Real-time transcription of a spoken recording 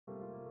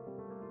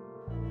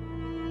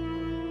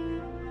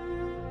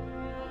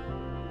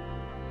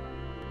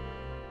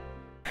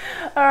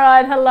All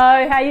right,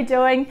 hello, how you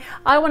doing?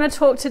 I want to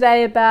talk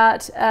today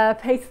about a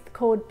piece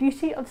called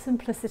Beauty of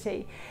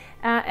Simplicity.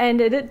 And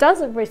it does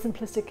look very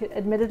simplistic,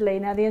 admittedly.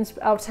 Now,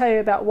 I'll tell you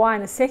about why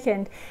in a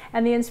second.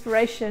 And the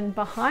inspiration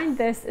behind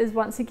this is,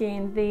 once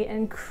again, the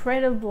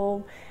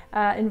incredible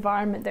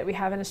environment that we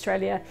have in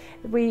Australia.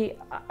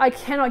 I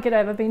cannot get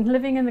over, I've been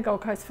living in the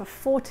Gold Coast for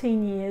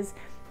 14 years,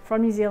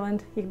 from New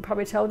Zealand. You can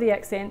probably tell the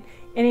accent.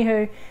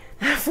 Anywho,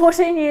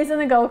 14 years in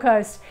the Gold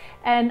Coast,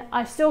 and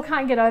I still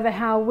can't get over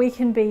how we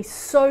can be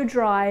so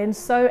dry and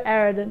so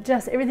arid and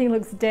just everything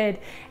looks dead,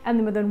 and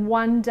then within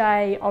one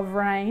day of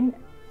rain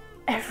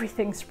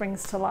everything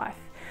springs to life.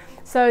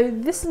 So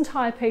this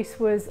entire piece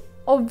was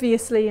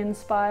obviously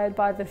inspired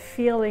by the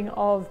feeling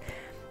of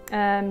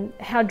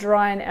how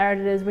dry and arid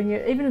it is when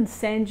you're even in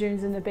sand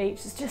dunes in the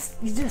beach. It's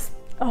just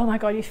oh my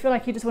god, you feel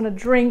like you just want to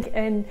drink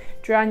and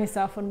drown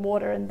yourself in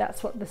water, and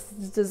that's what this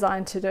is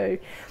designed to do.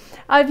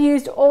 I've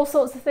used all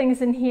sorts of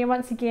things in here.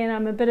 Once again,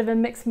 I'm a bit of a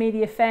mixed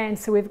media fan,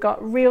 so we've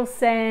got real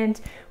sand,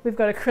 we've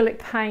got acrylic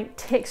paint,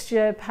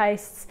 texture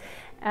pastes,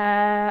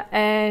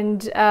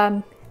 and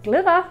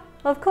glitter,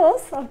 of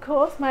course,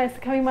 it's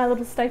becoming my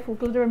little staple,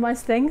 glitter in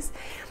most things.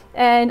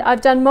 And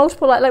I've done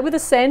multiple, like with the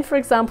sand, for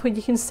example,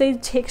 you can see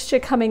texture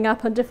coming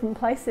up in different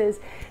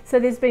places. So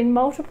there's been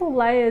multiple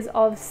layers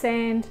of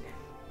sand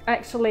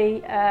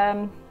actually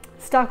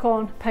stuck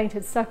on,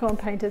 painted,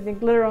 then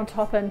glitter on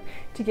top, and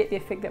to get the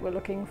effect that we're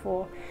looking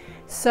for.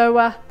 So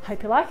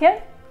hope you like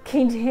it.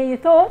 Keen to hear your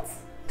thoughts.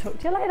 Talk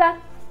to you later.